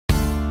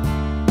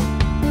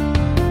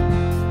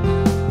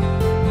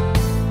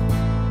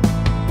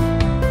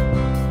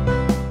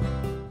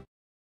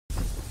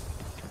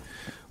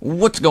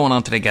What's going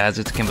on today, guys?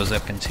 It's Akimbo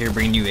Zap here,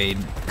 bringing you a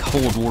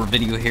Cold War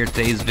video here.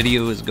 Today's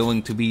video is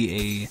going to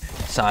be a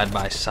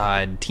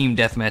side-by-side team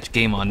deathmatch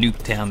game on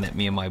Nuketown that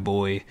me and my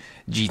boy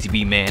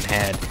GTBman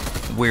had,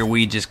 where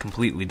we just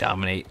completely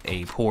dominate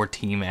a poor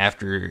team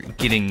after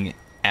getting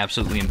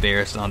absolutely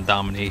embarrassed on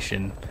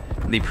domination.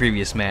 The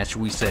previous match,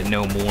 we said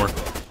no more,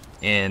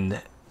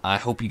 and I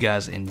hope you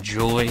guys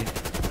enjoy.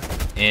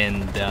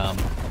 And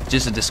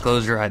just a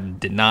disclosure, I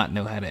did not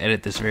know how to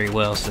edit this very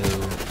well, so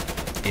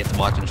you have to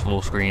watch it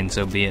full screen,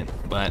 so be it,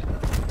 but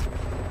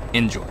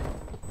enjoy.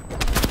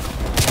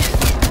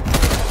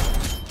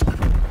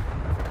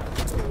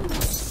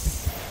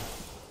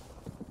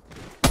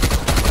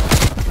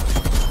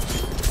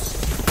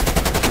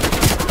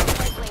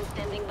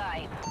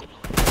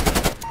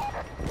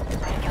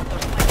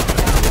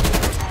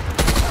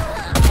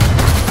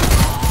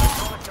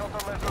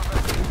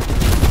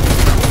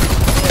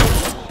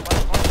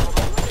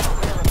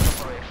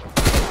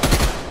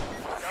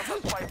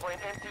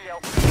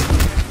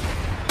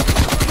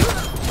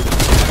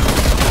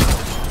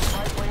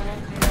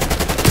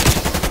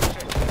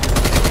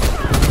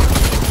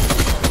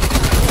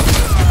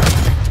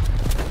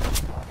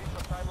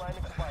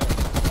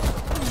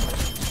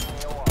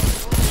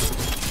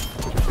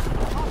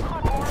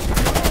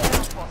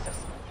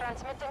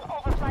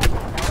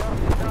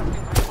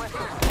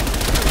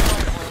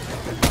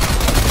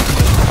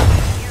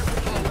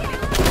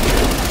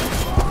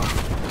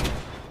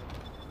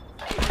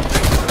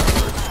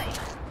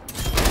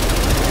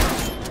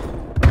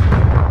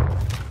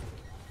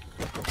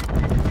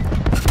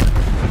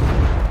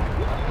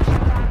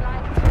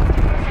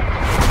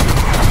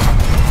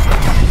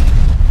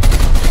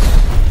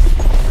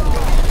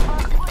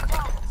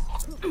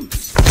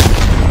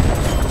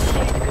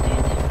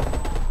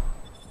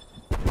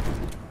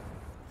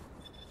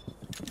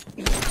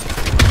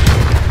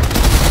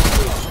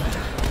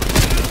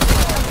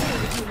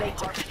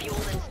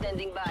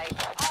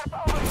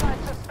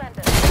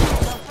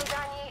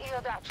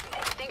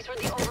 Thanks for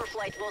the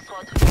overflight,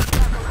 Wolfswald.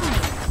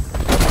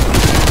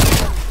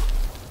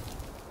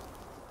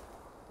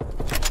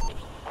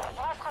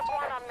 Last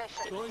one on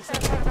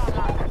mission.